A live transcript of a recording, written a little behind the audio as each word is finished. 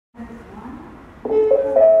8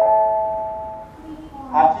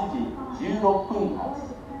時16分発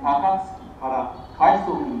高槻から快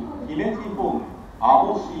速姫路方面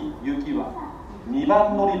網干行きは2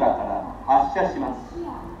番乗り場から発車します。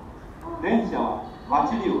電車は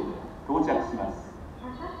8両で到着します。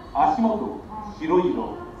足元白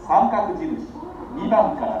色三角印2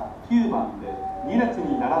番から9番で2列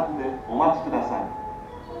に並んでお待ちください。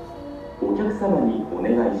お客様にお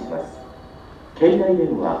願いします。携帯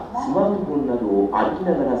電話、スマートフォンなどを歩き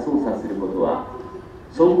ながら操作することは、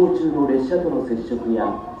走行中の列車との接触や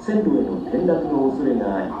線路への転落の恐れ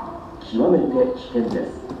があり、極めて危険で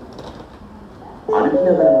す。歩き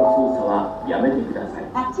ながらの操作はやめてください。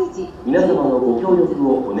皆様のご協力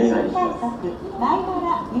をお願いします。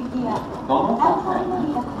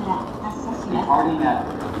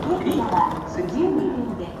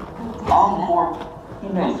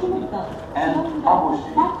and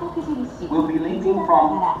Abushi will be leaving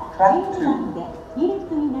from track 2.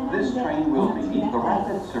 This train will be the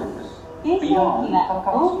rapid service beyond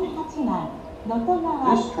Takatsuki.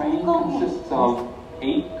 This train consists of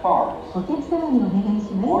 8 cars.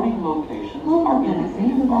 Boarding locations are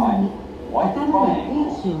indicated by white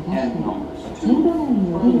triangles and numbers 2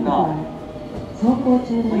 through 9. Please form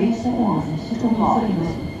 2 lines to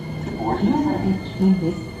board the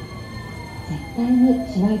train. 絶対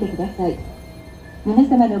にしないでください。皆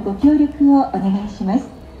様のご協力をお願いします。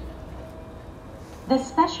The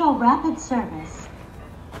special rapid service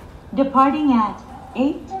departing at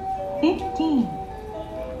 8:15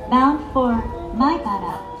 bound for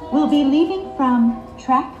Maibara will be leaving from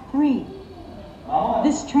track 3.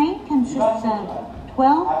 This train consists of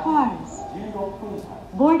 12 cars.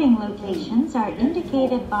 Boarding locations are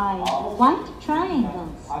indicated by white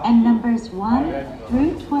triangles and numbers 1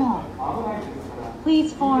 through 12.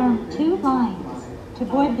 Please form 2 lines to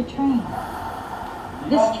board the train.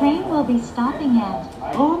 This train will be stopping at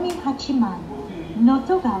Omi-Hachiman,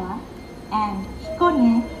 Notogawa, and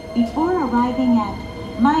Hikone before arriving at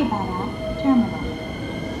Maibara Terminal.